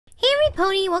Hi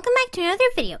Pony, welcome back to another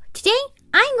video. Today,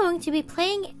 I'm going to be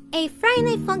playing a Friday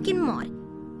Night Funkin' mod.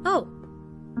 Oh.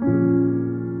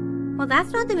 Well,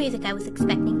 that's not the music I was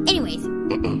expecting. Anyways,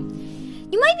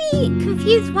 you might be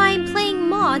confused why I'm playing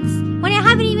mods when I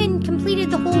haven't even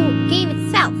completed the whole game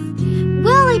itself.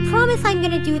 Well, I promise I'm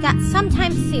gonna do that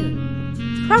sometime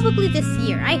soon. Probably this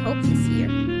year, I hope this year.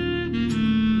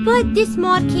 But this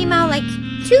mod came out like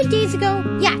 2 days ago.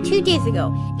 Yeah, 2 days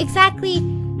ago. Exactly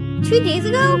 2 days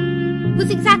ago? Was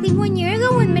exactly 1 year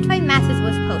ago when Metroid Masses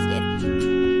was posted.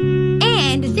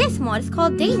 And this mod is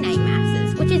called Date Night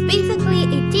Masses, which is basically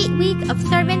a date week of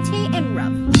Sarvente and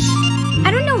Ruv.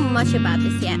 I don't know much about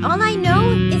this yet. All I know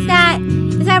is that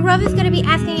Ruv is gonna be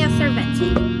asking out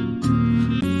Sarvente.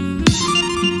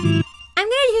 I'm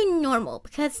gonna do normal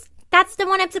because that's the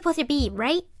one I'm supposed to be,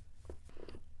 right?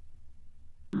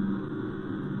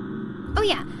 Oh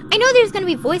yeah, I know there's gonna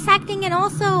be voice acting and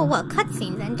also, well,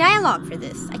 cutscenes and dialogue for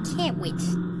this. I can't wait.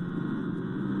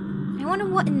 I wonder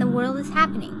what in the world is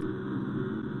happening.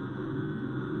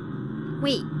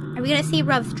 Wait, are we gonna see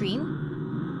Ruv's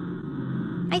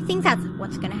dream? I think that's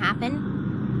what's gonna happen.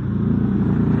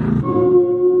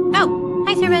 Oh,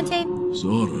 hi Sarvente.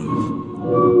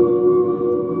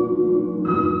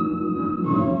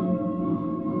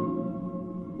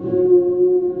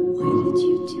 What did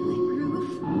you do,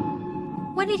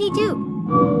 Ruv? What did he do?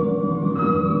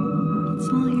 It's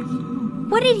all your fault.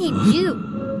 What did he do?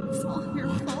 It's all your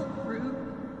fault, Ruv.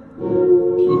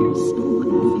 You're so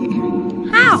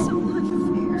unfair. How? So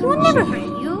unfair. He would never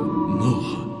hurt you. No,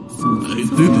 I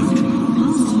didn't.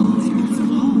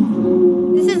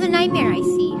 This is a nightmare I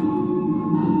see.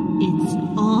 It's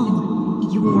all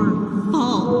your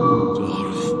fault.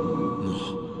 Darth, no.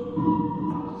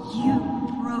 You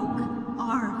broke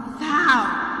our vow.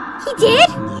 He did?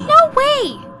 No way!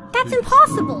 That's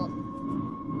impossible.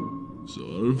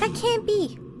 Sarv? That can't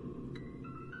be.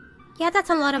 Yeah, that's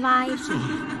a lot of eyes.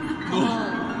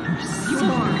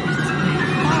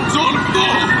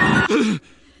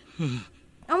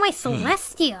 Oh my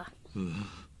Celestia.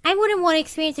 I wouldn't want to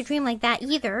experience a dream like that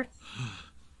either.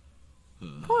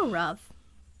 Poor Ruv.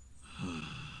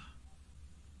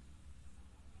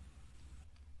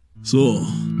 So,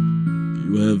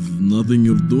 you have nothing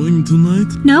you're doing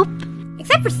tonight? Nope,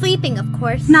 Except for sleeping, of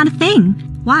course. not a thing.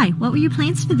 Why? What were your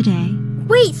plans for the day?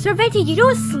 Wait, Sarvente, you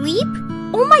don't sleep?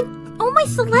 Oh my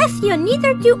Celestia,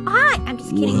 neither do I. I'm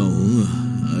just kidding. Well,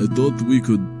 I thought we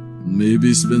could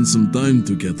maybe spend some time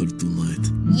together tonight.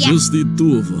 Yeah. Just the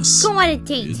two of us. Go on a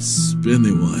date. It's been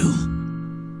a while.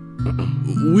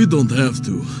 We don't have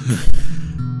to.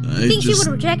 I Think she just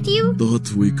would reject you?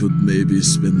 thought we could maybe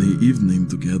spend the evening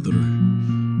together.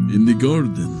 In the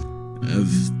garden.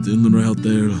 Have dinner out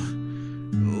there.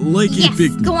 Like a Yes,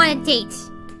 picnic. go on a date.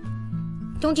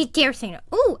 Don't you dare say no.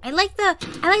 Ooh, I like the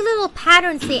little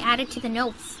patterns they added to the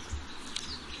notes.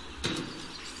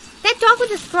 That dog with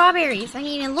the strawberries. I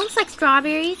mean, it looks like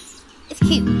strawberries. It's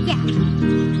cute, yeah.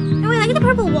 Oh, I like the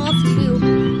purple walls too.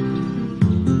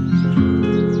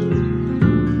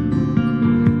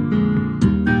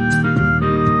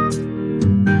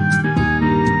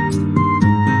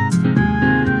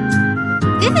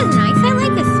 This is nice. I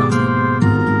like this song.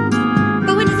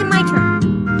 But when is it my turn?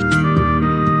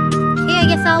 Okay, I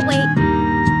guess I'll wait.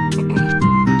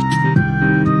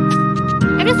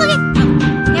 I'm just looking. Oh,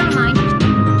 never mind.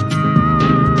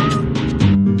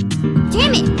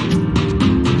 Damn it!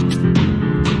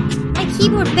 My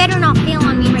keyboard better not fail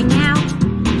on me right now.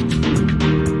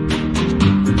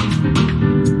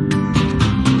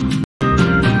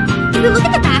 If you look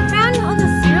at the background, all the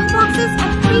cereal boxes,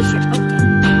 I'm pretty sure. Okay.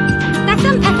 That's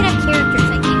some FNF characters,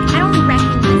 I think. I don't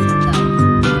recognize them though.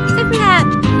 Except for that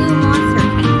blue monster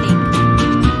kind of thing.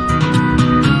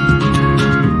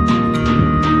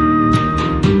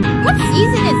 What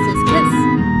season is this? Because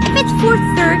if it's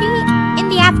 4:30 in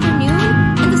the afternoon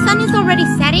and the sun is already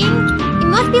setting, it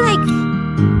must be like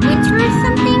winter or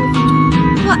something.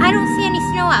 Well, I don't see any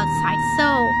snow outside, so...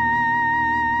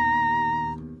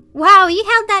 Wow, you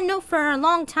held that note for a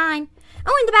long time.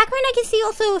 Oh, in the background I can see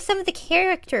also some of the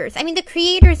characters. I mean, the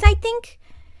creators, I think.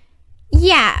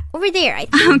 Yeah, over there, I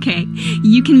think. Okay,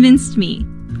 you convinced me.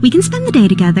 We can spend the day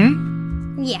together.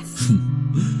 Yes.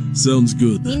 Sounds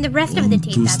good. I mean, the rest of the Want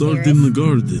tape to that start there in is. the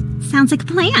garden. Sounds like a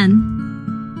plan.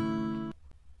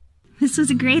 This was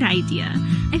a great idea.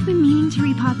 I've been meaning to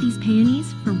repot these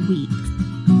peonies for weeks.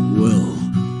 Well,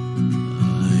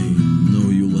 I know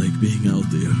you like being out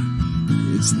there.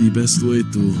 It's the best way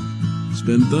to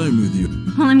spend time with you.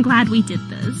 Well, I'm glad we did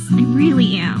this. I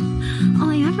really am. All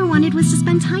I ever wanted was to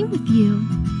spend time with you.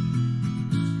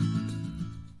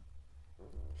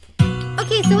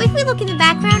 Okay, So if we look in the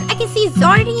background, I can see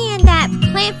Zardy and that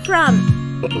plant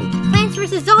from Plants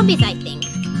vs. Zombies, I think.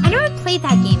 I never played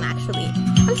that game, actually.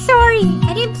 I'm sorry,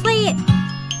 I didn't play it.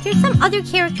 There's some other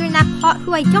character in that pot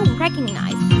who I don't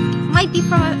recognize. Might be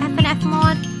from an FNF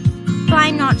mod, but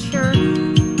I'm not sure.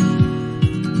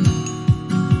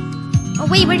 Oh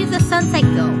wait, where does the sunset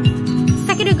go? A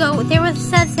second ago, there was a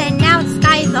sunset, and now the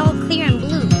sky is all clear and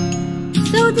blue.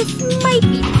 So this might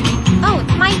be... Oh,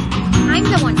 I'm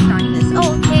the one starting this.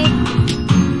 Oh, okay.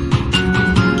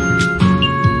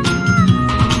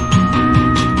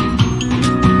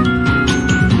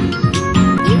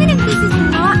 Even if this is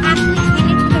not actually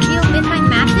canon to the real Midnight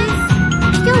Masses,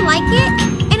 I still like it,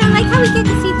 and I like how we get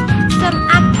to see some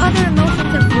other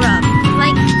emotions of Grub.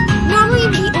 Like, normally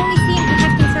we only see him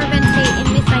protecting Servente in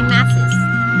Midnight Masses.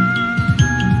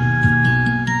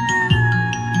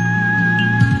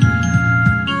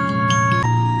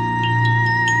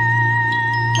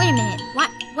 Wait a minute,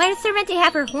 why does Servente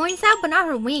have her horns out but not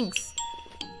her wings?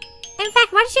 And in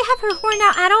fact, why does she have her horn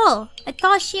out at all? I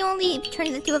thought she only turns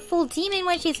into a full demon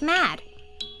when she's mad.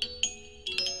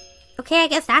 Okay, I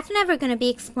guess that's never gonna be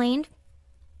explained.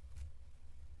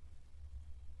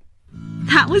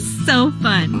 That was so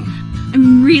fun.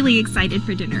 I'm really excited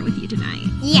for dinner with you tonight.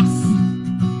 Yes.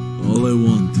 All I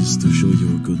want is to show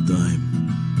you a good time.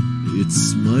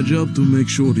 It's my job to make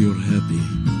sure you're happy.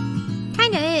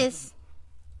 Kinda is.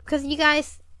 Because you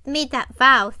guys made that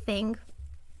vow thing.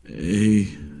 Hey,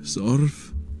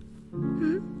 Sarf?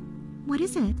 What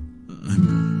is it?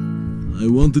 I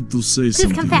wanted to say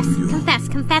something confess, to you.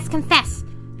 confess.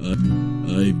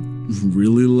 I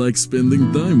really like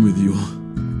spending time with you. I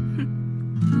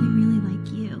really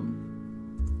like you.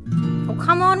 Oh,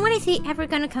 come on, when is he ever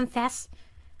gonna confess?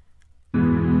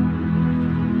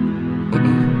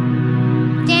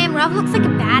 Damn, Rob looks like a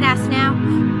badass now.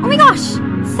 Oh my gosh!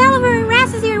 Salver and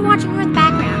Raz is here watching her in the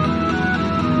background.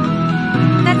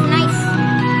 That's nice.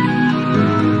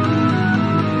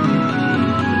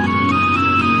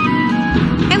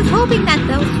 I was hoping that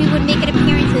those two would make an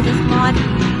appearance in this mod.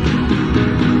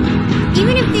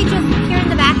 Even if they just appear in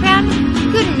the background,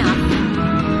 good enough.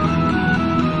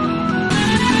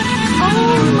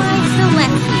 Oh my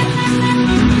Celestia.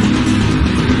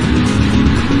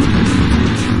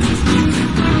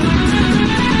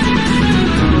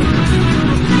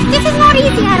 This is not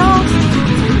easy at all.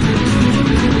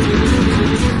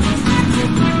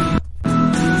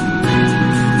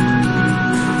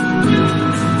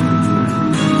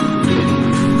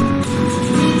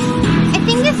 I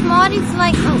think this mod is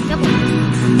like... Oh, double.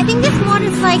 I think this mod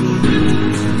is like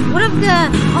one of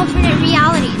the alternate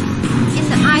realities in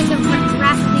the eyes of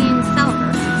Rhapsody and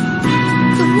Salver.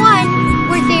 The one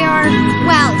where they are,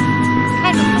 well,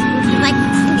 kind of like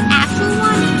in the actual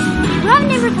one, Rob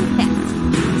never confessed.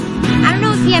 I don't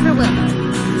know if he ever will.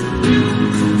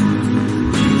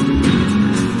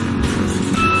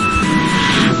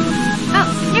 Oh,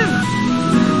 never mind.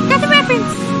 That's a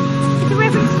reference.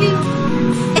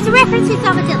 It's a reference to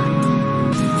Salvadilla.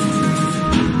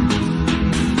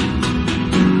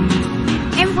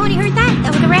 Everybody heard that?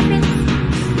 That was a reference.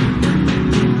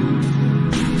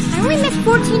 I only missed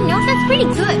 14 notes. That's pretty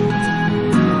good.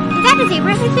 And that is a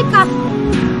reference to gospel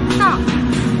song.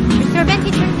 The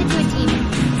Servente turns into a demon.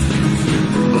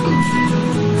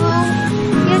 Oh,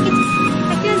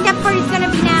 I feel like that part is gonna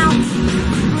be now.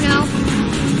 Oh no.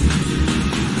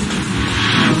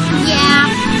 Yeah.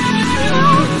 No.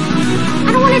 I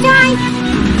don't wanna die.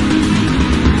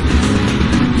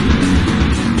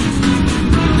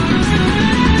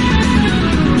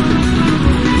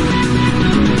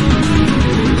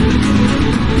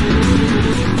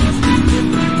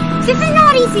 This is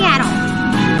not easy at all.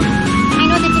 I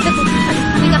know the difficulties are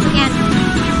coming up again.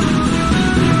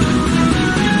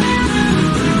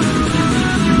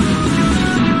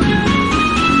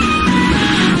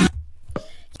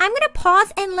 I'm gonna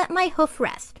pause and let my hoof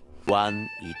rest. One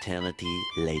eternity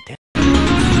later.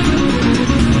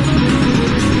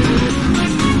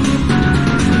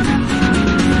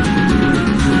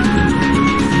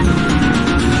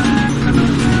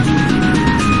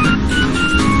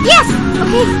 Yes!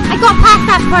 Okay, I got past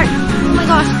that part. Oh my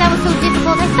gosh, that was so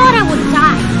difficult. I thought I would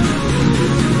die.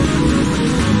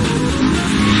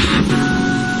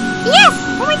 Yes!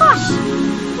 Oh my gosh!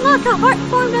 Look, a heart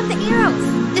formed of the arrows.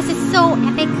 This is so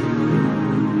epic.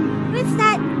 What is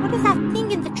that? What is that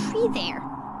thing in the tree there?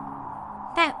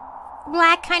 That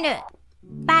black kind of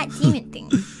bat demon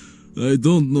thing. I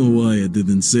don't know why I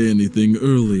didn't say anything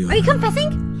earlier. Are you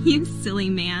confessing? You silly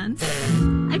man.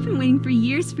 I've been waiting for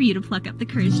years for you to pluck up the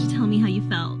courage to tell me how you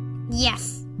felt.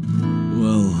 Yes.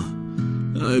 Well,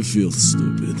 I feel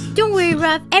stupid. Don't worry,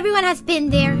 Ruff. Everyone has been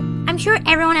there. I'm sure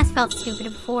everyone has felt stupid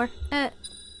before.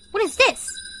 What is this?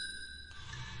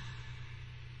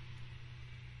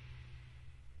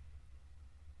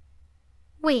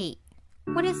 Wait,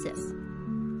 what is this?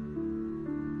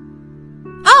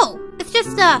 Oh, it's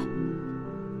just oh,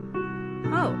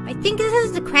 I think this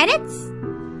is the credits?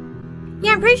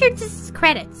 Yeah, I'm pretty sure this is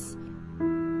credits.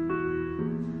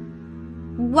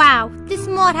 Wow, this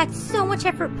mod had so much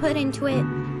effort put into it.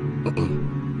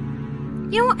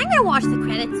 You know what? I'm gonna watch the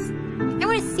credits. I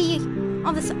want to see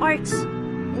all this art.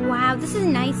 Wow, this is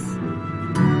nice.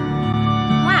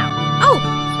 Wow. Oh,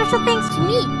 special thanks to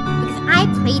me, because I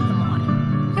played the mod.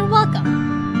 You're welcome.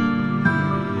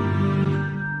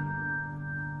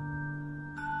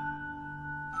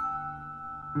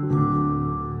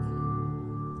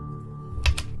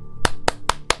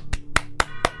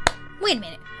 Wait a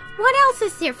minute. What else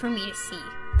is there for me to see?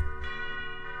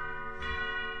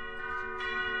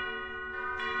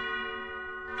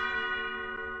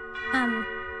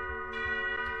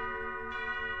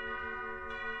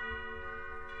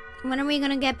 When are we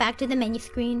gonna get back to the menu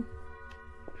screen?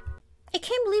 I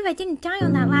can't believe I didn't die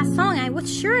on that last song. I was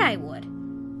sure I would.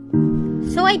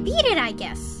 So I beat it, I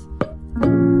guess.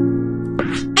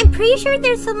 I'm pretty sure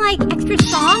there's some, like, extra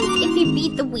songs if you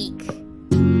beat the week.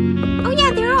 Oh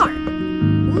yeah, there are.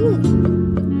 Ooh.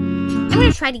 I'm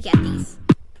gonna try to get these.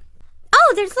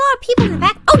 Oh, there's a lot of people in the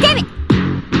back. Oh, damn it!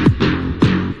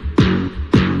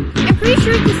 I'm pretty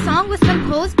sure this song was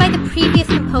composed by the previous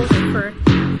composer for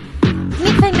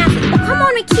Midnight Masses. Oh, come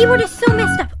on, my keyboard is so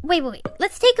messed up. Wait.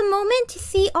 Let's take a moment to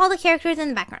see all the characters in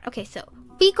the background. Okay, so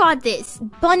we got this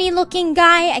bunny-looking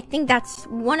guy. I think that's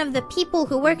one of the people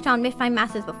who worked on Midnight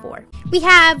Masses before. We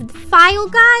have the file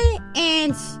guy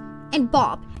and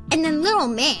Bob, and then Little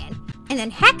Man, and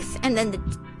then Hex, and then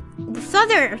this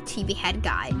other TV head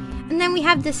guy. And then we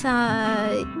have this,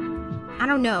 I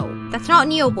don't know. That's not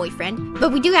Neo Boyfriend,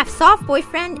 but we do have Soft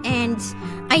Boyfriend, and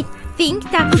I think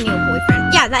that's Neo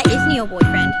Boyfriend. Yeah, that is Neo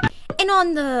Boyfriend. And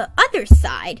on the other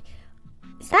side,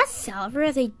 is that Salver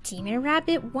as a demon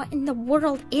rabbit? What in the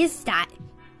world is that?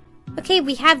 Okay,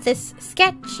 we have this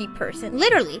sketchy person.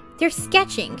 Literally, they're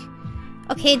sketching.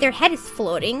 Okay, their head is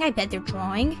floating. I bet they're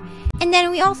drawing. And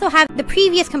then we also have the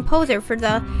previous composer for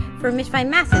Midnight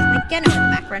Masses, Mike Denham, in the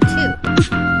background too.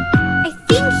 I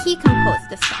think he composed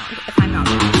this song, if I'm not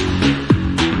wrong.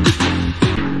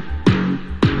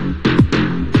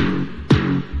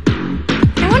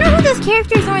 I wonder who those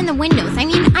characters are in the windows. I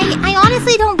mean, I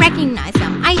honestly don't recognize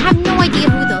them. I have no idea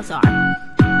who those are.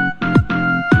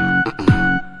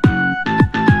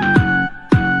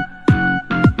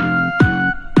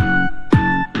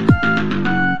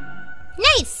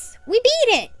 Nice! We beat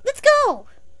it! Let's go!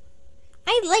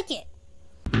 I like it.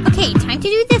 Okay, time to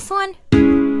do this one.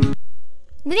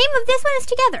 The name of this one is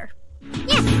Together.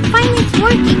 Yes, finally it's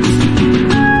working.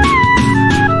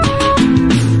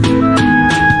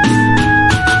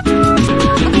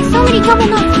 Okay, so many double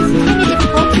notes. This is kind of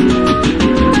difficult.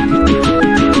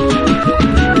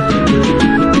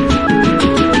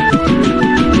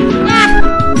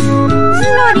 This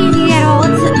is not easy at all.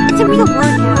 It's a real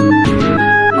workout.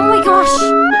 Oh my gosh,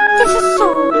 this is so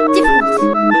difficult.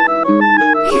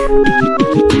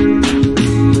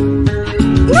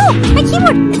 No, my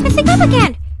keyboard is messing up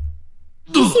again.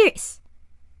 Are you serious?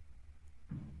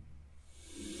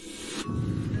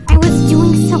 I was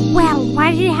doing so well.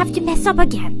 Why did it have to mess up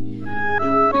again?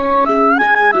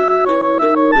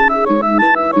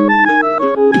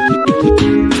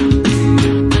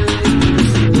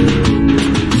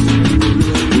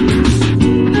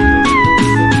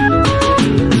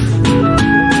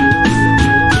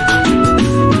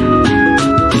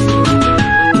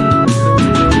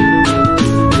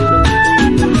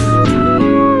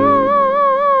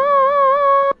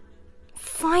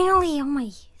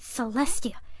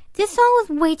 Celestia. This song was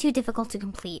way too difficult to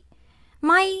complete.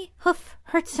 My hoof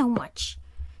hurts so much.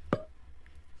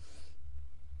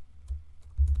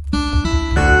 Please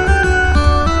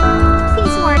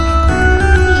work.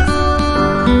 Please.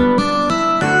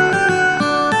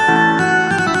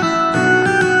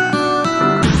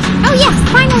 Oh yes,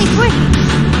 finally it's working.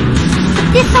 But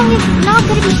this song is not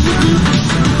gonna be easy.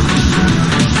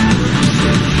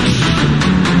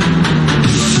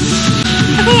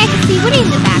 Okay, I can see Woody in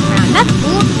the background. That's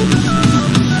cool.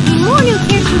 More new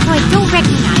characters who I don't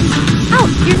recognize. Oh,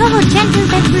 there's also a gender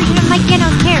best version of Mike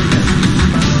Geno's character.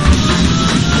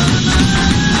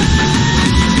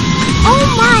 Oh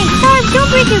my! Sarge, don't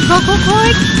break his vocal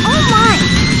cords! Oh my!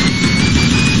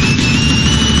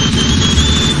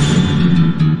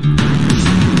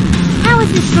 How is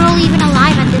this girl even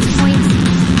alive at this point?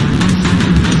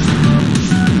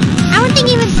 I don't think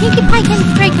even Pinkie Pie can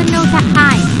strike a note that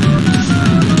high.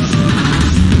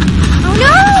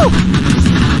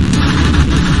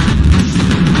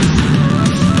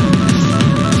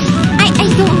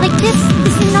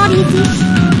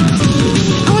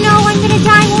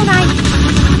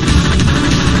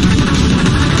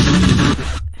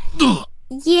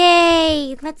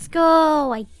 Yay! Let's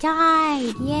go! I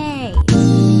died! Yay!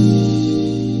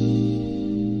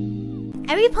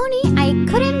 Every pony, I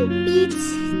couldn't beat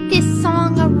this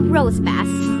song of Rose Bass.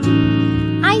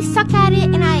 I suck at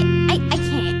it and I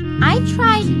can't. I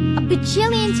tried a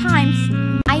bajillion times.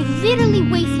 I literally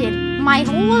wasted my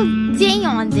whole day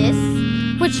on this,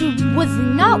 which was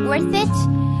not worth it.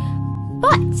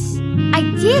 But I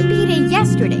did beat it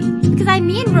yesterday because I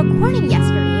made a recording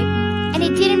yesterday and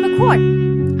it didn't record.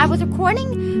 I was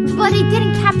recording, but it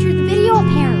didn't capture the video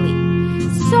apparently.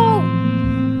 So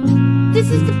this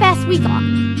is the best we got.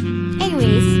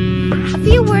 Anyways, a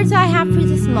few words I have for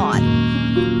this mod.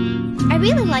 I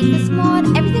really like this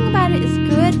mod. Everything about it is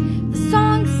good. The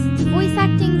songs, the voice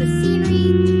acting, the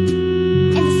scenery,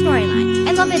 and the storyline.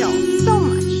 I love it all so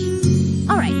much.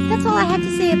 Alright, that's all I have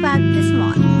to say about this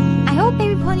mod. I hope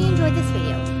every pony enjoyed this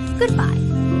video. Goodbye.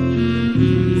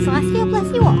 Celestia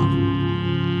bless you all.